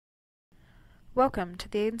Welcome to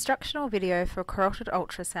the instructional video for carotid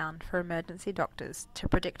ultrasound for emergency doctors to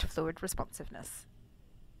predict fluid responsiveness.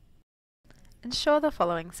 Ensure the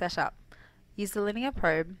following setup. Use the linear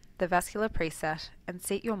probe, the vascular preset, and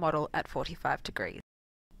seat your model at 45 degrees.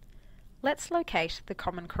 Let's locate the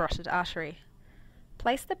common carotid artery.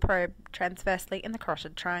 Place the probe transversely in the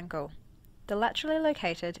carotid triangle. The laterally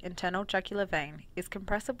located internal jugular vein is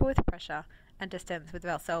compressible with pressure and distends with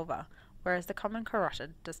Valsalva, whereas the common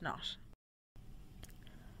carotid does not.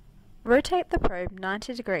 Rotate the probe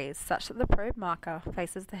 90 degrees such that the probe marker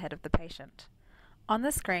faces the head of the patient. On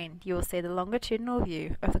the screen, you will see the longitudinal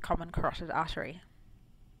view of the common carotid artery.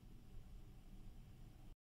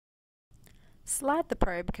 Slide the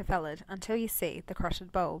probe cephalid until you see the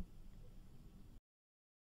carotid bulb.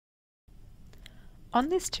 On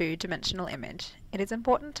this two-dimensional image, it is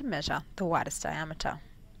important to measure the widest diameter.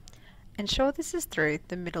 Ensure this is through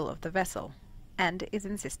the middle of the vessel and is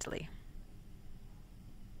in systole.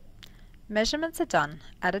 Measurements are done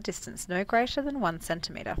at a distance no greater than 1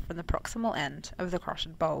 centimetre from the proximal end of the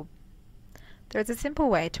carotid bulb. There is a simple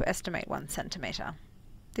way to estimate 1 centimetre.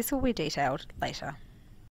 This will be detailed later.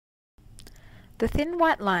 The thin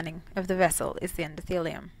white lining of the vessel is the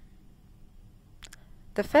endothelium.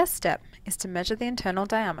 The first step is to measure the internal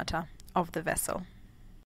diameter of the vessel.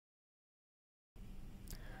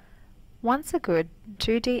 Once a good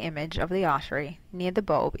 2D image of the artery near the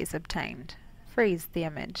bulb is obtained, freeze the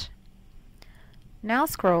image. Now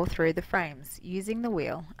scroll through the frames using the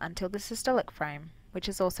wheel until the systolic frame, which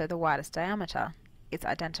is also the widest diameter, is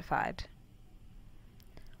identified.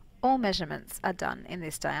 All measurements are done in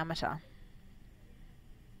this diameter.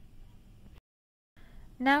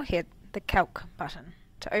 Now hit the Calc button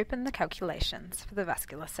to open the calculations for the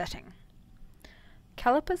vascular setting.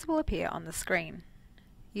 Calipers will appear on the screen.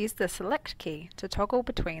 Use the Select key to toggle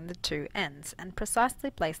between the two ends and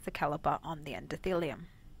precisely place the caliper on the endothelium.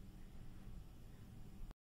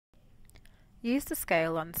 Use the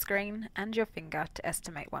scale on screen and your finger to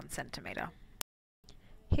estimate 1 centimetre.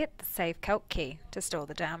 Hit the Save Calc key to store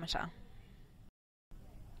the diameter.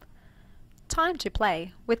 Time to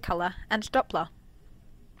play with colour and Doppler.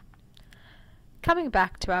 Coming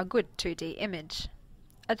back to our good 2D image,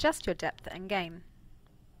 adjust your depth and gain.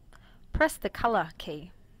 Press the Colour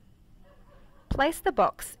key. Place the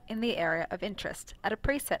box in the area of interest at a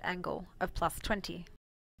preset angle of +20.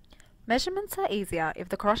 Measurements are easier if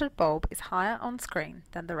the carotid bulb is higher on screen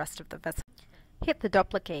than the rest of the vessel. Hit the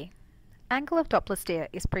Doppler key. Angle of Doppler steer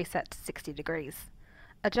is preset to 60 degrees.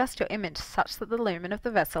 Adjust your image such that the lumen of the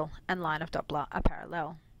vessel and line of Doppler are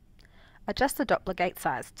parallel. Adjust the Doppler gate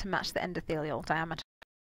size to match the endothelial diameter.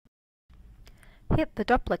 Hit the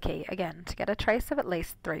Doppler key again to get a trace of at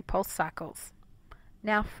least 3 pulse cycles.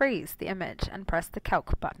 Now freeze the image and press the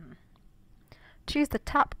Calc button. Choose the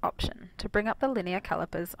Tap option to bring up the linear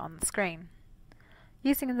calipers on the screen.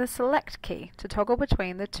 Using the Select key to toggle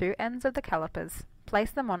between the two ends of the calipers, place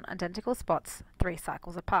them on identical spots 3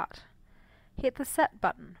 cycles apart. Hit the Set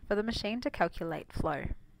button for the machine to calculate flow.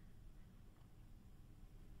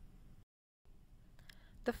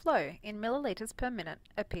 The flow in milliliters per minute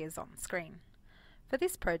appears on screen. For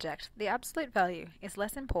this project, the absolute value is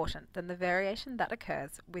less important than the variation that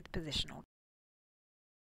occurs with positional.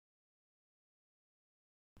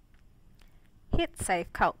 Hit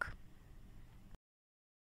Save Calc.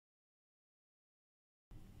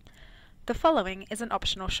 The following is an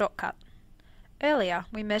optional shortcut. Earlier,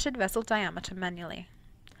 we measured vessel diameter manually.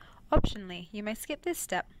 Optionally, you may skip this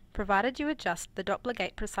step, provided you adjust the Doppler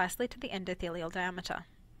gate precisely to the endothelial diameter.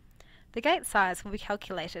 The gate size will be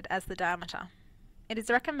calculated as the diameter. It is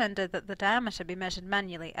recommended that the diameter be measured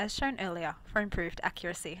manually as shown earlier for improved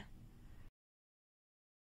accuracy.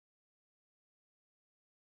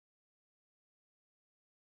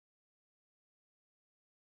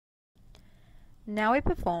 Now we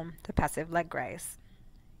perform the passive leg raise.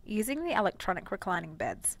 Using the electronic reclining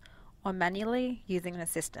beds, or manually using an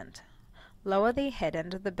assistant, lower the head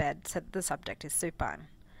end of the bed so that the subject is supine.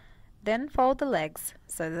 Then fold the legs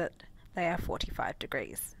so that they are 45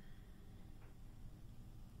 degrees.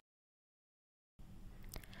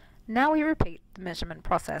 Now we repeat the measurement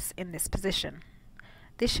process in this position.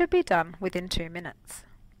 This should be done within 2 minutes.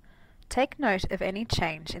 Take note of any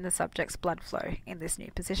change in the subject's blood flow in this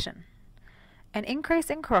new position. An increase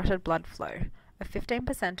in carotid blood flow of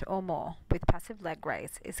 15% or more with passive leg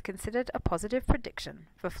raise is considered a positive prediction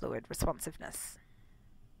for fluid responsiveness.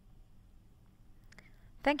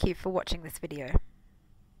 Thank you for watching this video.